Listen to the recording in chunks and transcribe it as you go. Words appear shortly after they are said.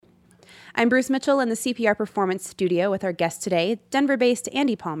I'm Bruce Mitchell in the CPR Performance Studio with our guest today, Denver-based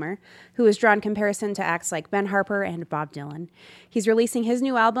Andy Palmer, who has drawn comparison to acts like Ben Harper and Bob Dylan. He's releasing his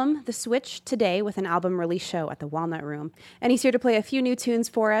new album, The Switch, today with an album release show at the Walnut Room. And he's here to play a few new tunes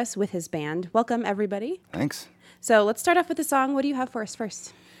for us with his band. Welcome, everybody. Thanks. So let's start off with the song. What do you have for us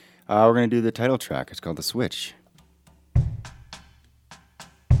first? We're going to do the title track. It's called The Switch.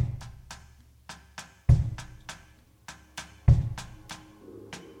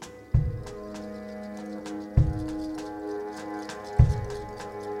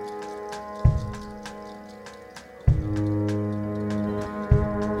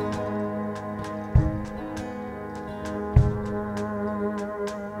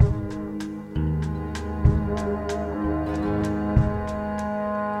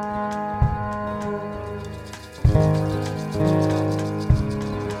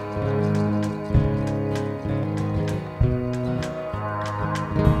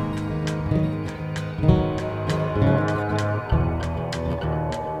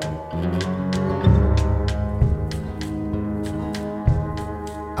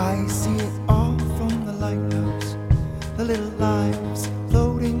 I see it all from the lighthouse, the little lights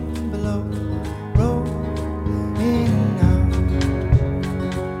floating below, rolling out.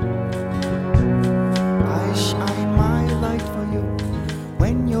 I shine my light for you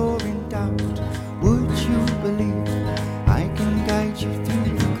when you're in doubt. Would you believe I can guide you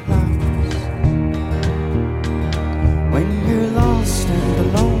through the clouds? When you're lost and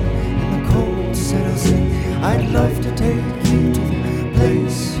alone and the cold settles in, I'd love to take you to the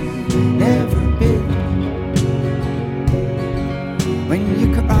place never been. When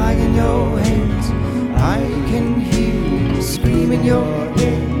you cry in your hands, I can hear you scream in your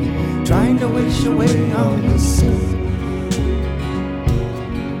head, trying to wish away all your sin.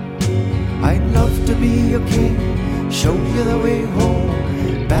 I'd love to be your king, show you the way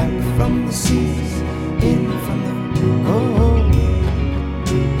home, back from the seas, in from the cold.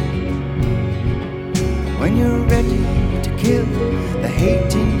 When you're ready to kill the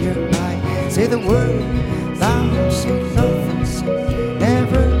hate in your eye, say the word loud, say love and say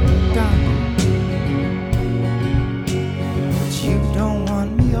never die. But you don't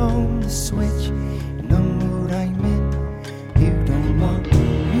want me on the switch, in the mood I'm in. You don't want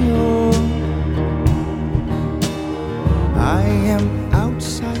me on. I am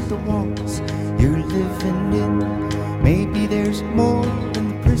outside the walls you're living in. Maybe there's more than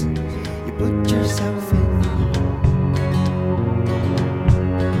the prison you put yourself in.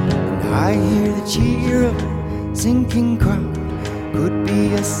 I hear the cheer of a sinking crowd. Could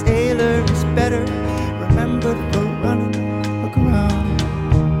be a sailor who's better remembered for running aground.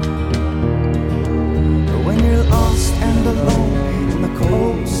 But when you're lost and alone and the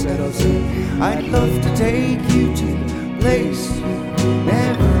cold settles in, I'd love to take you to a place you've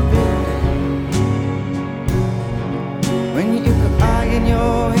never been. When you cry in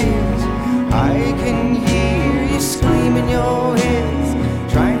your hands, I can hear you scream in your heads,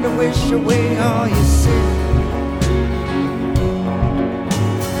 trying to wish away all your sin.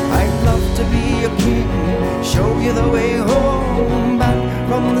 I'd love to be your king, show you the way home, back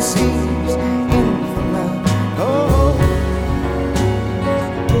from the seas, in from the cold.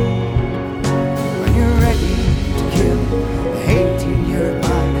 When you're ready to kill the hate in your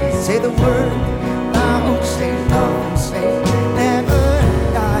eyes, say the word loud, say love and say never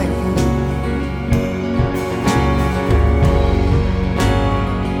die.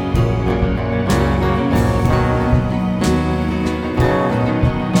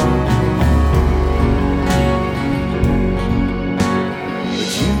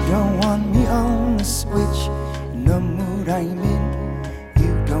 Switch in the mood I'm in.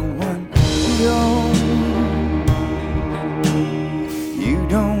 You don't want me on. You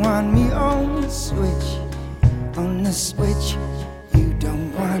don't want me on the switch. On the switch, you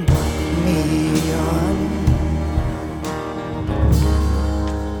don't want me on.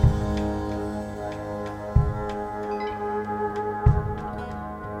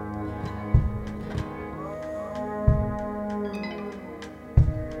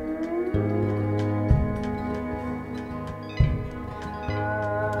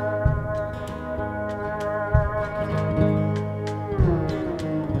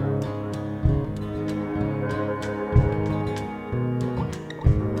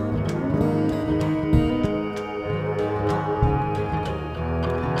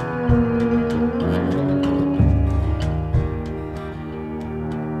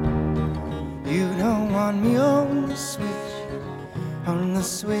 want me on the switch, on the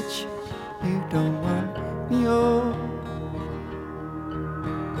switch. You don't want me on.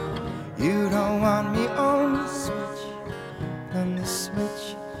 You don't want me on the switch, on the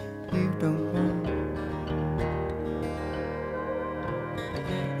switch. You don't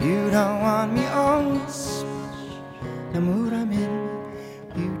don't want me on the switch. The mood I'm in,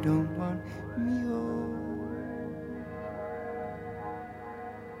 you don't want me on.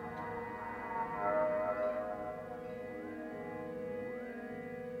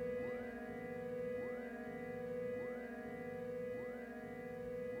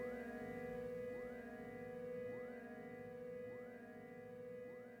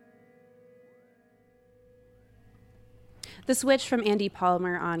 The Switch from Andy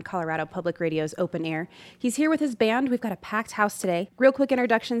Palmer on Colorado Public Radio's Open Air. He's here with his band. We've got a packed house today. Real quick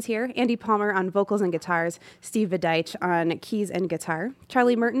introductions here. Andy Palmer on vocals and guitars, Steve Vidich on keys and guitar,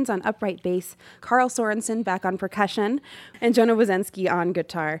 Charlie Mertens on upright bass, Carl Sorensen back on percussion, and Jonah Wozensky on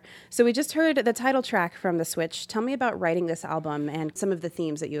guitar. So we just heard the title track from The Switch. Tell me about writing this album and some of the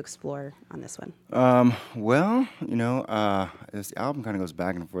themes that you explore on this one. This album kind of goes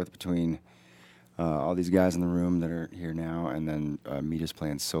back and forth between all these guys in the room that are here now, and then me just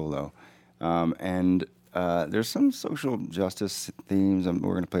playing solo. There's some social justice themes.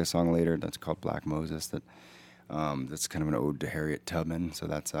 We're going to play a song later that's called Black Moses that's kind of an ode to Harriet Tubman. So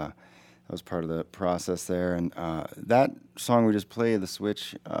that was part of the process there. And that song we just played, The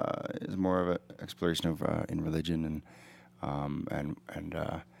Switch, is more of an exploration of in religion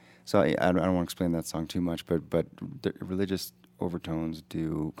so I don't want to explain that song too much, but the religious overtones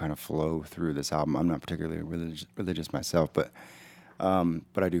do kind of flow through this album. I'm not particularly religious myself, but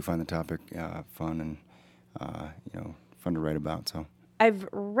I do find the topic fun and fun to write about. So I've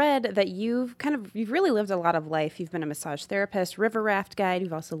read that you've really lived a lot of life. You've been a massage therapist, river raft guide.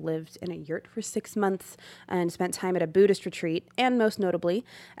 You've also lived in a yurt for 6 months and spent time at a Buddhist retreat, and most notably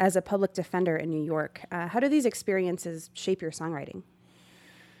as a public defender in New York. How do these experiences shape your songwriting?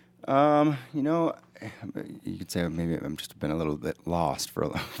 You could say maybe I've just been a little bit lost for a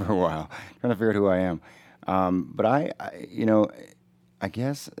while, trying to figure out who I am. But I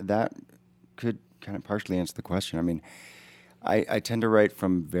guess that could kind of partially answer the question. I mean, I tend to write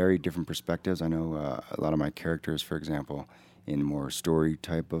from very different perspectives. I know a lot of my characters, for example, in more story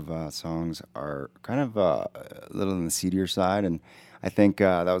type of songs are kind of a little on the seedier side, and I think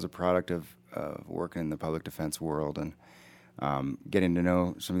that was a product of working in the public defense world and getting to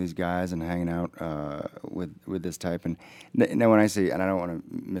know some of these guys and hanging out with this type. And now when I say, and I don't want to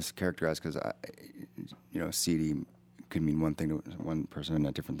mischaracterize because, seedy could mean one thing to one person and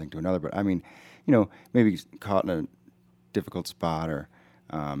a different thing to another. But I mean, maybe caught in a difficult spot or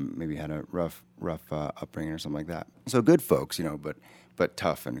maybe had a rough upbringing or something like that. So good folks, but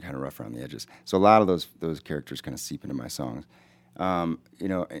tough and kind of rough around the edges. So a lot of those characters kind of seep into my songs.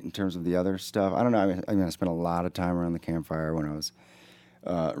 In terms of the other stuff, I don't know. I spent a lot of time around the campfire when I was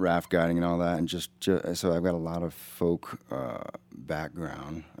raft guiding and all that, and just so I've got a lot of folk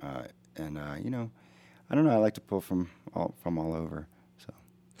background, and I don't know. I like to pull from all over. So,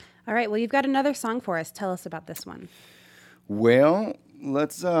 all right. Well, you've got another song for us. Tell us about this one. Well,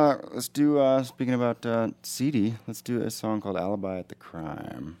 let's do. Speaking about CD, let's do a song called "Alibi at the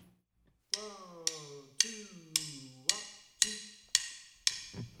Crime."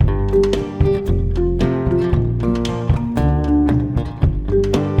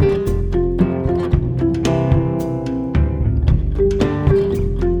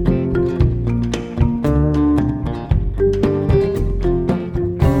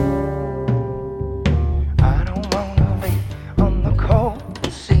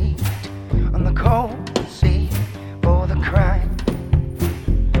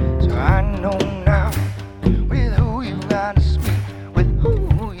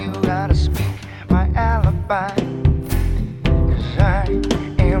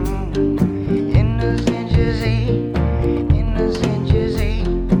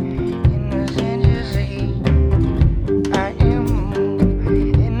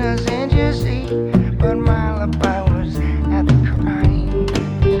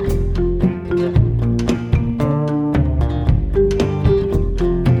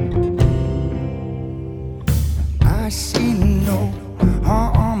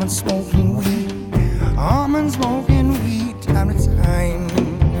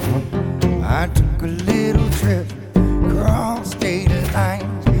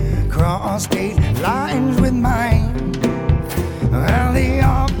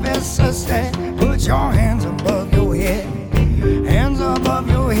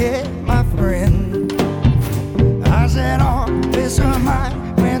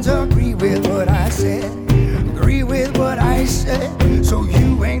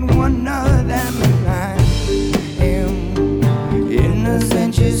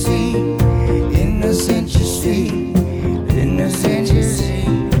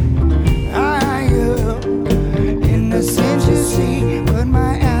 But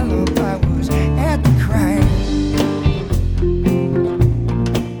my alibi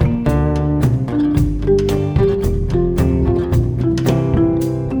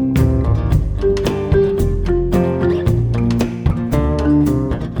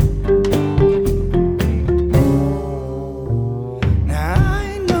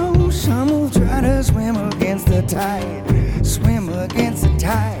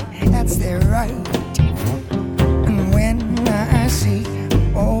right. And when I see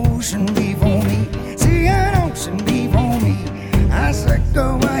an ocean before me, see an ocean before me, I said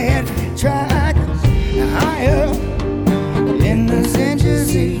go ahead, try, 'cause higher in the Central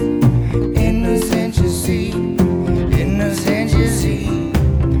Sea, in the Central Sea, in the Central Sea,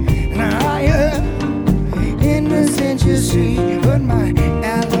 and higher in the Central Sea, but my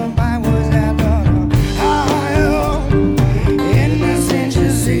alibi was out on higher in the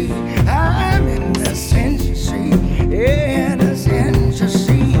Central Sea. I'm in the Central Sea, in the Central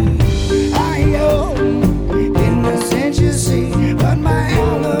Sea, higher in the Central Sea, but my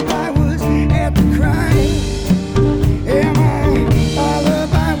alibi was at the crime. Yeah, my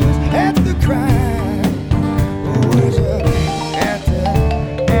alibi was at the crime. Oh, was at the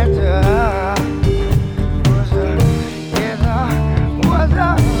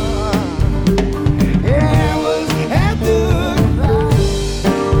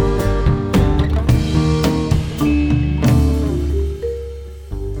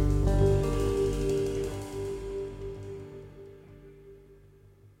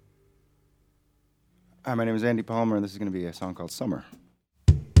Hi, my name is Andy Palmer, and this is going to be a song called Summer.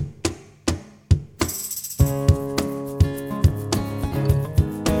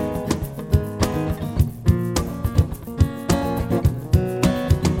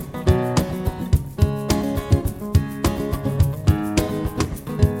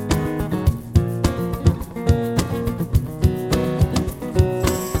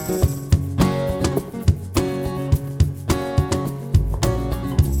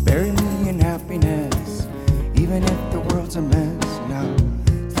 Bury me in happiness, even if the world's a mess. Now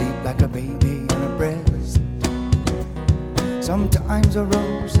sleep like a baby on a breast. Sometimes a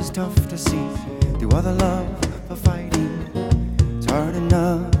rose is tough to see through all the love for fighting. It's hard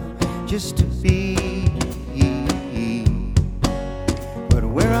enough just to be. But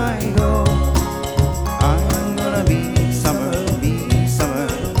where I go, I'm gonna be summer, be summer.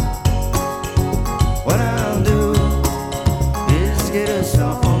 What I'll do is get a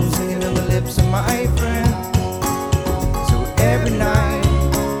song singing on the lips of my friends. So every night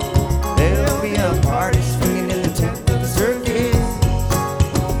there'll be a party swinging in the tent of the circus.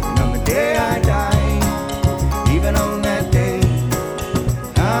 And on the day I die, even on that day,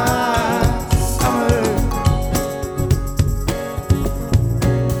 summer.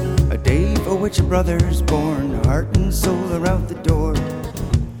 A day for which a brother's born, heart and soul are out the door.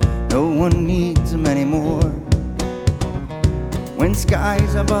 No one needs them anymore. When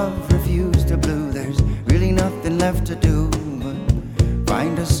skies above refuse to blue, there's really nothing left to do but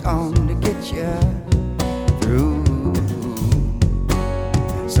find a song to get you through.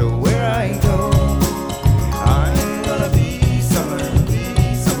 So where I go, I'm gonna be summer, be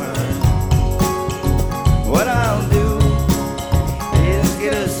summer. What I'll do is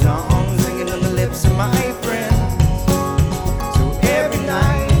get a song singing on the lips of my friends. So every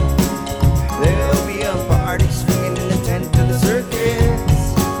night there'll be a party swinging in the tent of the circus.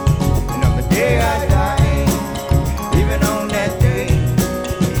 And on the day I die, even on that day,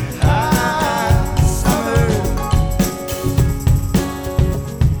 summer.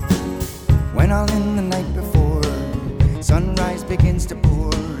 When all in the night before sunrise begins to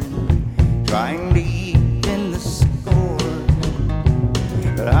pour, and trying to eat in the score,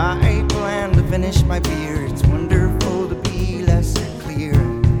 but I plan to finish my beer. It's wonderful to be less clear,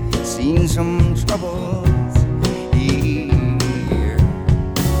 seen some troubles here.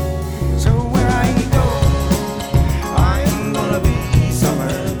 So where I go, I'm gonna be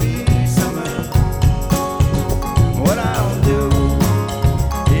summer, be summer. What I'll do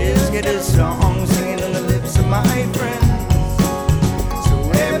is get a song singing on the lips of my friends. So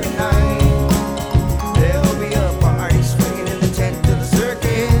every night there'll be a party swinging in the tent of the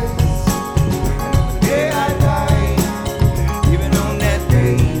circus. And on the day I die, even on that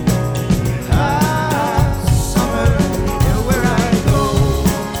day,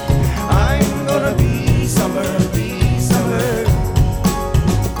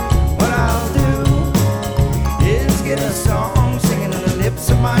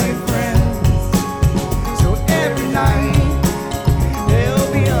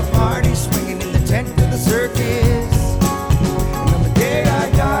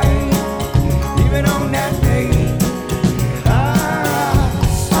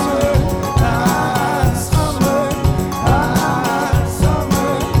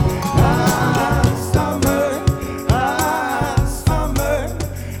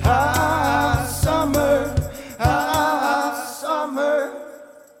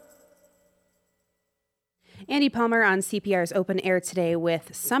 Palmer on CPR's Open Air today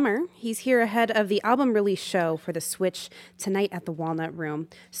with Summer. He's here ahead of the album release show for The Switch tonight at the Walnut Room.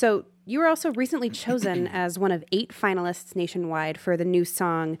 So you were also recently chosen as one of 8 finalists nationwide for the New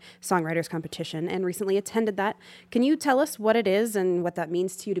Song Songwriters Competition and recently attended that. Can you tell us what it is and what that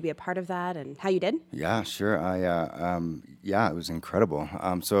means to you to be a part of that and how you did? Yeah, sure. It was incredible.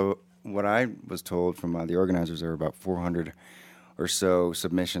 So what I was told from the organizers, there were about 400 or so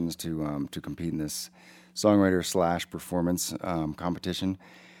submissions to compete in this songwriter/performance competition.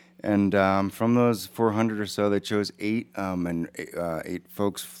 And from those 400 or so, they chose 8, and 8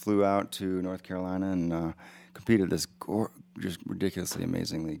 folks flew out to North Carolina and competed at this just ridiculously,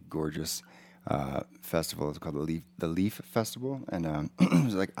 amazingly gorgeous festival. It's called the Leaf Festival, and it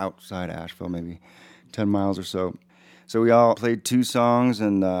was like outside Asheville, maybe 10 miles or so. So we all played 2 songs,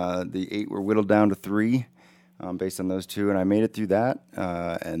 and the 8 were whittled down to 3 based on those 2, and I made it through that.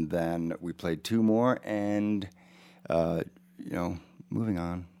 And then we played 2 more, and moving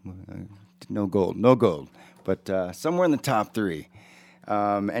on. No gold, but somewhere in the top 3.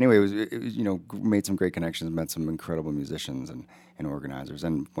 Anyway, it was made some great connections, met some incredible musicians and organizers,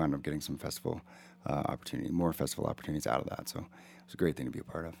 and wound up getting some more festival opportunities out of that. So it was a great thing to be a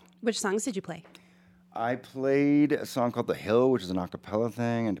part of. Which songs did you play? I played a song called The Hill, which is an a cappella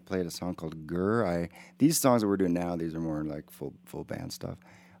thing, and played a song called Gur. These songs that we're doing now, these are more like full band stuff.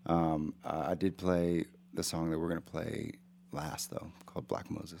 I did play the song that we're going to play last, though, called Black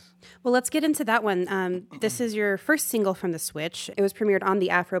Moses. Well, let's get into that one. This is your first single from The Switch. It was premiered on the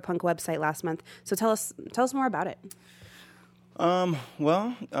Afropunk website last month. So tell us more about it.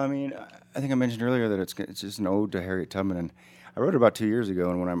 Well, I mean, I think I mentioned earlier that it's just an ode to Harriet Tubman, and I wrote it about 2 years ago.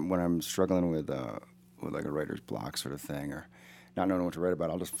 And when I'm struggling with like a writer's block sort of thing, or not knowing what to write about,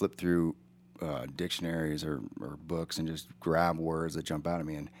 I'll just flip through dictionaries or books and just grab words that jump out at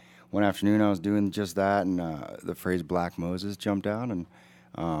me. And one afternoon I was doing just that, and the phrase Black Moses jumped out, and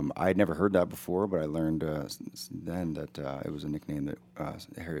I had never heard that before, but I learned then that it was a nickname that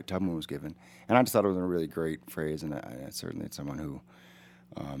Harriet Tubman was given. And I just thought it was a really great phrase, and certainly it's someone who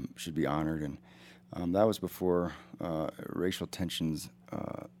should be honored. And that was before racial tensions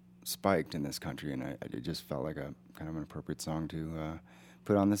spiked in this country, and it just felt like a kind of an appropriate song to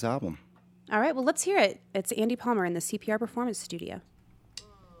put on this album. All right, well, let's hear it. It's Andy Palmer in the CPR Performance Studio.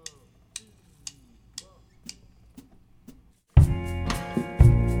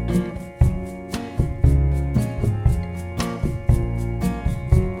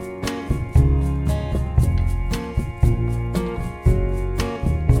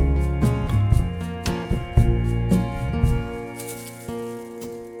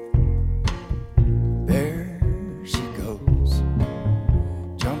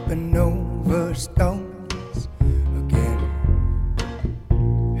 Stones again.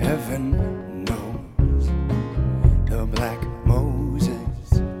 Heaven knows the Black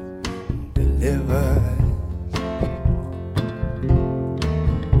Moses delivers.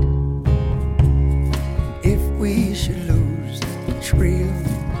 If we should lose the trail,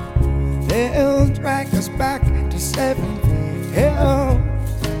 they'll drag us back to 7th hell,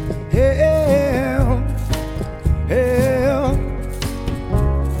 hell, hell.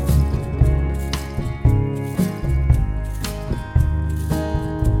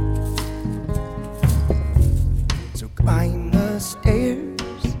 Climb the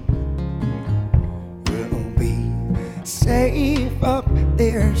stairs, we'll be safe up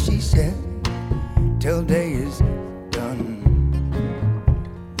there, she said, till day is done.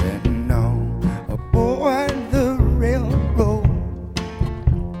 Then on aboard the railroad,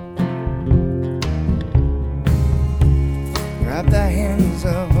 grab the hands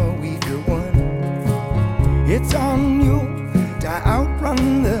of a weaker one. It's on you to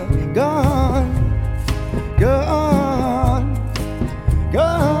outrun the gun. Gone,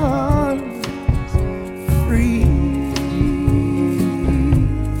 gone, free.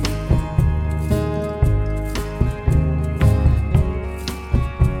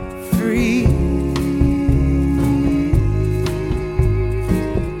 Free.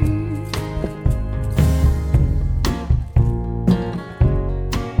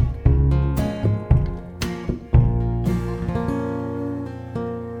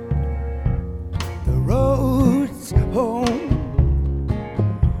 Home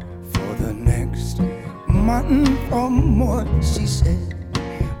for the next month or more, she said,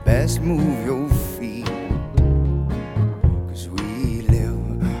 best move your feet, 'cause we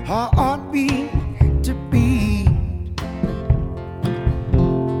live our heartbeat to beat.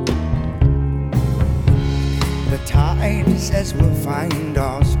 The tide says we'll find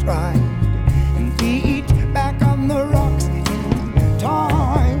our stride and beat back on the rocks in time.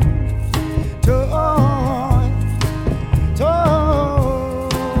 Time.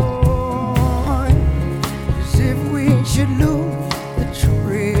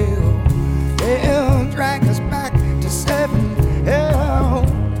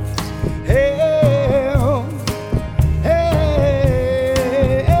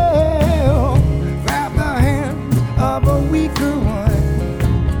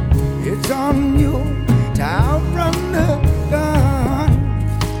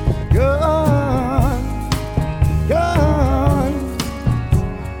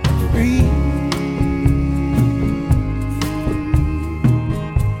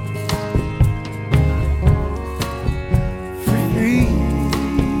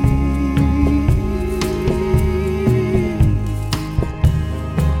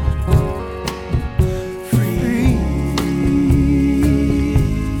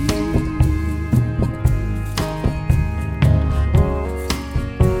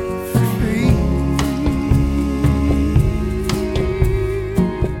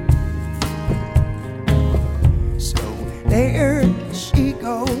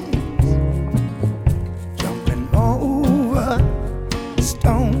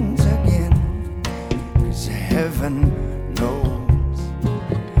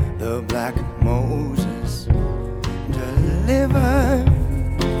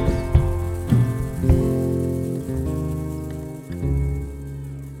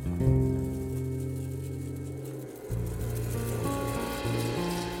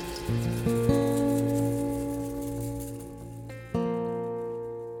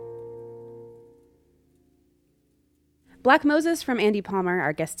 Black Moses from Andy Palmer,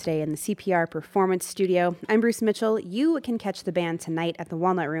 our guest today in the CPR Performance Studio. I'm Bruce Mitchell. You can catch the band tonight at the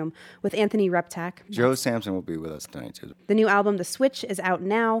Walnut Room with Anthony Reptak. Joe Sampson will be with us tonight, too. The new album, The Switch, is out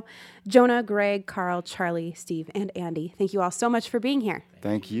now. Jonah, Greg, Carl, Charlie, Steve, and Andy, thank you all so much for being here.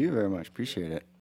 Thank you very much. Appreciate it.